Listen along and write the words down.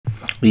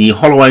The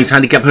Holloway's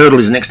Handicap Hurdle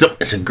is next up.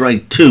 It's a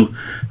Grade 2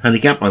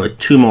 handicap over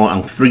 2 mile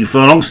and 3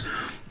 furlongs.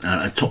 And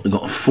at the top we've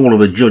got a fall of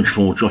the judge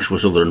for Joshua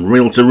Sutherland,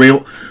 Reel to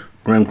Reel,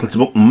 Graham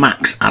Clutterbuck,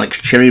 Max,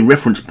 Alex Cherry,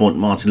 Reference Point,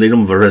 Martin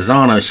Leadham,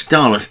 Verrazano,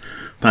 Starlet,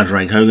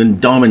 Padraig Hogan,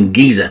 Diamond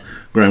Geezer,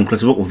 Graham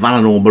Clutterbuck,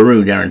 Valinor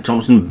Baru, Darren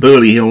Thompson,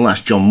 Burley Hill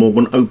Lash, John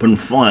Morgan, Open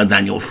Fire,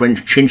 Daniel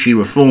French, Chinchy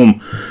Reform,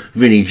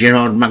 Vinnie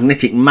Gerard,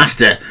 Magnetic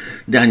Master,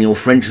 Daniel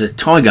French, The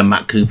Tiger,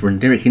 Matt Cooper,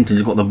 and Derek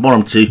Hinton's got the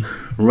bottom two,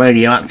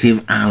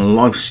 Radioactive and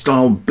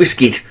Lifestyle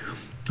Biscuit.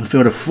 A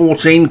field of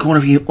 14, quite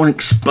a few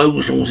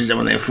unexposed horses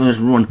having their first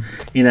run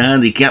in a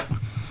handicap.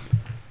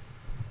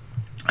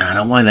 And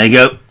away they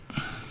go.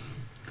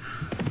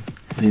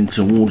 Heading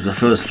towards the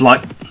first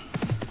flight.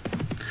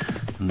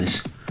 And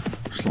this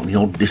slightly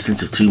odd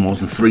distance of 2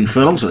 miles and 3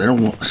 furlongs, so they're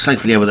all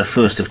safely over the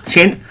first of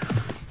 10.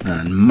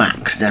 And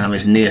Max down on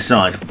this near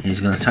side is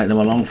going to take them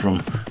along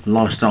from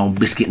Lifestyle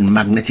Biscuit and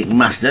Magnetic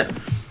Master.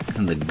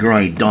 And the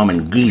grey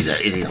Diamond Geezer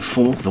is in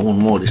fourth. The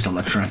one widest on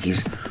the track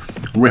is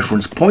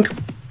Reference Point.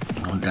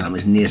 Down on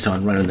this near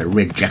side road in the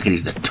red jacket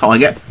is the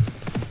Tiger.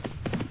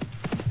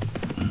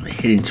 And they're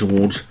heading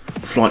towards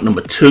flight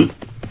number 2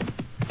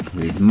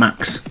 with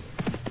Max,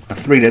 a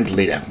 3-length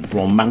leader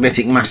from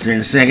Magnetic Master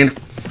in second.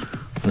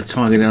 The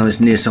Tiger down on this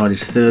near side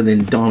is third,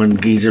 then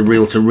Diamond Geezer,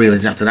 Reel to Reel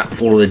is after that.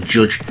 Fall of the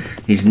Judge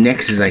is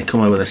next as they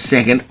come over the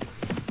second.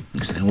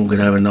 So they all get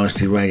over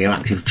nicely.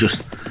 Radioactive,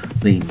 just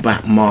the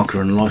back marker,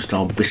 and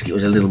Lifestyle Biscuit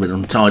was a little bit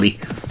untidy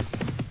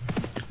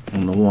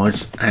on the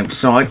wides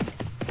outside.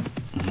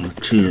 And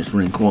the two is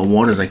running quite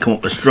wide as they come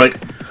up the straight.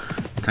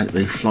 Take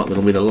the flight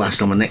that'll be the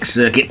last on the next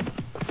circuit.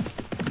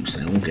 So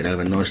they all get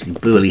over nicely.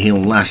 Burley Hill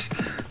last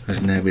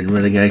has now been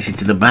relegated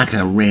to the back.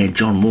 A rare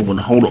John Morgan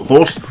hold-up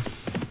horse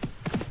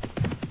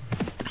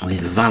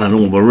with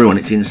Valinor Baru, and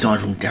it's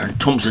inside from Darren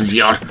Thompson's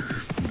yard.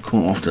 And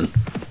quite often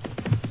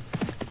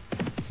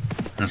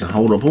as a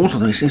hold-up horse,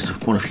 although he seems to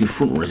have quite a few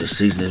front runners this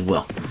season as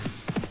well.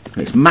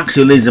 It's Max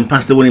who leads them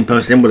past the winning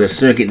post then with a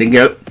circuit to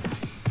go.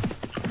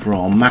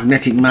 From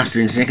Magnetic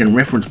Master in second,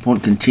 Reference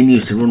Point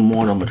continues to run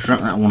wide on the track.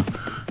 That one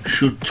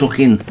should tuck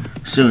in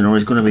soon, or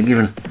is going to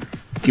be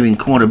giving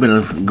quite a bit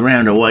of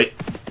ground away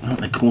at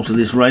the course of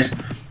this race.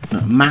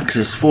 Max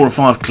is 4 or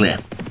 5 clear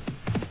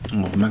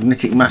of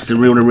Magnetic Master,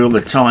 Reel to Reel,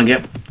 the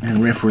Tiger,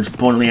 and Reference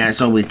Point on the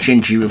outside with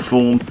Chinchy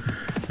Reform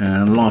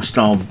and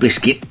Lifestyle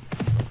Biscuit.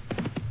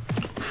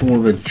 Fall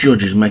of the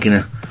Judge is making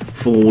a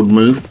forward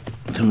move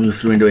to move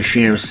through into a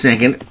share of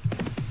second.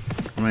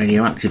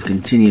 Radioactive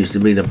continues to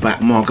be the back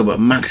marker, but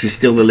Max is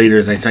still the leader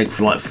as they take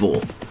flight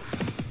 4.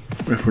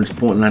 Reference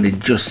Point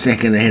landed just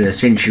second ahead of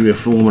Century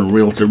Reform and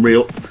Reel to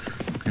Reel.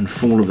 And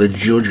Fall of the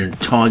Judge and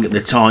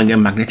the Tiger,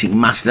 Magnetic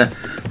Master.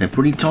 They're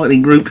pretty tightly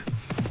grouped,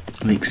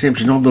 with the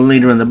exception of the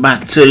leader in the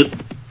back too,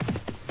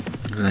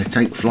 as they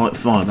take flight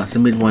 5. That's the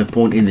midway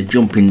point in the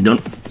jumping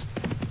done.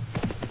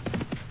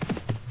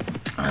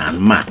 And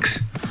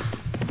Max,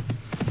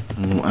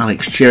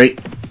 Alex Cherry,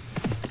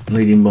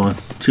 leading by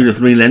 2 to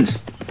 3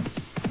 lengths.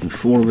 And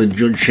Fall of the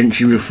Judge,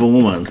 Century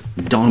Reform,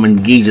 and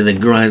Diamond Geezer, the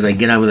grey, as they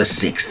get over the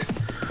 6th.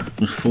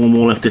 There's 4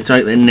 more left to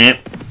take then now.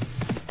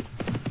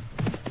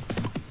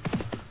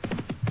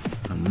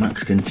 And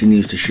Max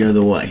continues to show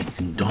the way.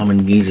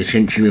 Diamond Geezer,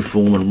 Century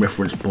Reform, and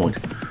Reference Point.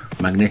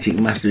 Magnetic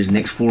Master is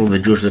next. Fall of the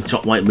Judge, the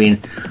top weight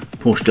being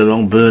pushed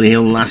along. Burley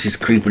Hill Lass is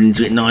creeping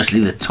into it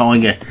nicely. The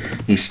Tiger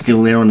is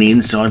still there on the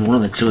inside. One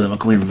of the two of them are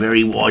coming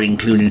very wide,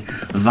 including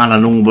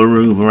Valinor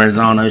Baru.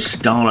 Verrazano,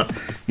 Starlet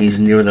is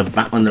nearer the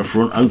back than the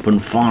front. Open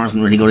Fire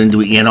hasn't really got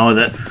into it yet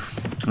either.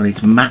 And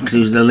it's Max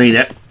who's the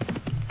leader.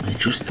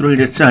 It's just 3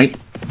 to take.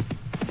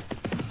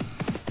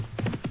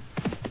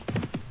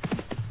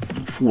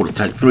 4 to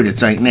take, 3 to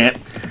take now.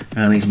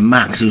 And it's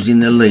Max who's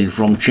in the lead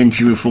from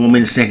Century Reform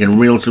in second.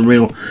 Reel to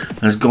Reel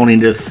has gone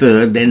into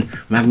third. Then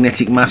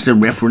Magnetic Master,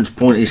 Reference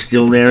Point is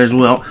still there as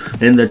well.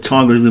 Then the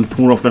Tiger has been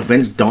pulled off the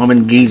fence.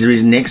 Diamond Geezer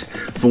is next.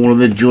 Fall of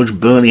the Judge,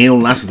 Burley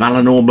Hill, last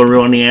Valinor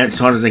Baru on the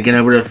outside as they get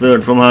over to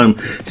third from home.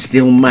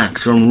 Still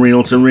Max from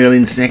Reel to Reel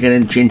in second,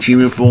 and Century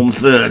Reform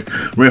third.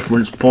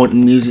 Reference Point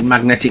and Music,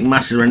 Magnetic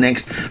Master are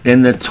next.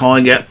 Then the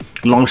Tiger,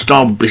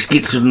 Lifestyle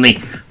Biscuit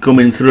suddenly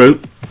coming through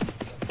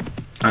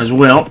as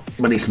well,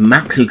 but it's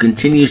Max who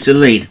continues to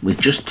lead with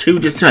just 2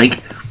 to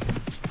take.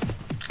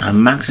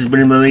 And Max has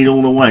been in the lead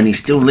all the way, and he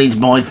still leads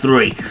by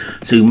 3.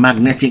 So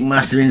Magnetic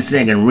Master in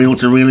second, Reel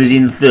to Reel is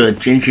in third,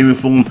 Century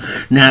Reform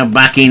now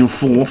back in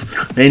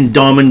fourth. Then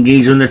Diamond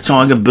Geezer and the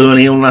Tiger,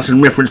 Burley Hill Lass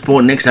and Reference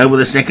Point next over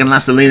the second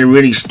last. The leader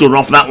really stood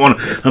off that one,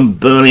 and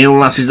Burley Hill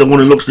Lass is the one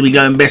who looks to be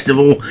going best of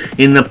all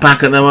in the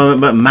pack at the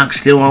moment. But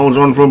Max still holds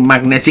on from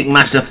Magnetic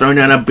Master, throwing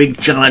out a big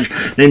charge.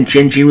 Then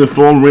Century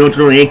Reform, Reel to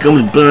Reel. Here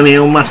comes Burley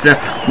Hill Master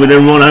with a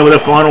run over the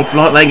final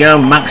flight. They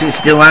go. Max is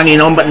still hanging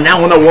on, but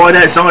now on the wide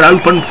outside,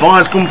 Open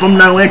Fire's come from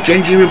nowhere.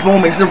 Century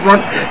Reform, it's the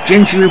front.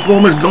 Century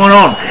Reform has gone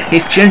on.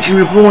 It's Century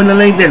Reform in the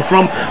lead then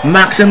from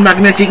Max and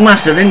Magnetic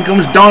Master. Then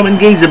comes Diamond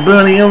Geezer,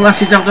 Burley Hill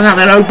Lasses after that.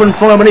 Then Open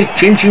Fire, but it's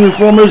Century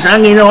Reform who's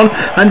hanging on,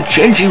 and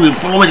Century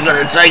Reform is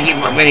going to take it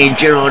for Vinnie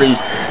Gerard, who's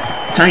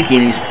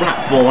taking his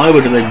flat fall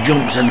over to the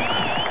jumps and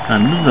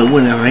Another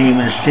winner for him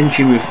as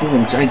Century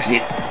Reform takes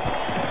it.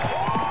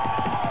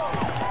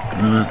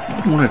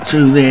 1 or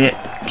 2 there,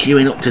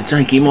 queuing up to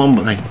take him on,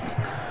 but they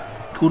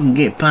couldn't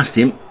get past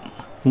him.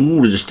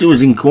 Oh, there's a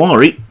steward's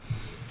inquiry.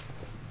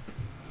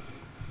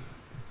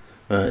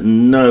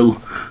 No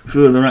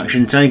further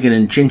action taken,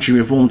 and Century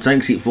Reform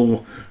takes it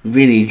for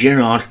Vinnie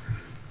Gerard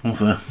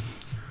off a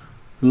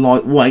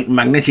lightweight.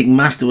 Magnetic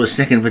Master was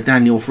second for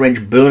Daniel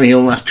French. Burner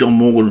Hill, that's John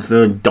Morgan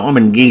third.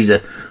 Diamond Geezer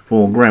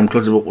for Graham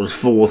Clutterbuck was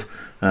fourth,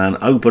 and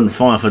Open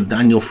Fire for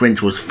Daniel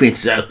French was fifth.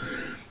 So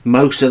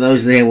most of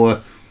those there were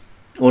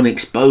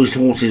unexposed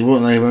horses,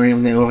 weren't they?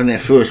 They were having their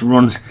first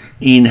runs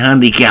in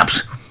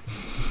handicaps.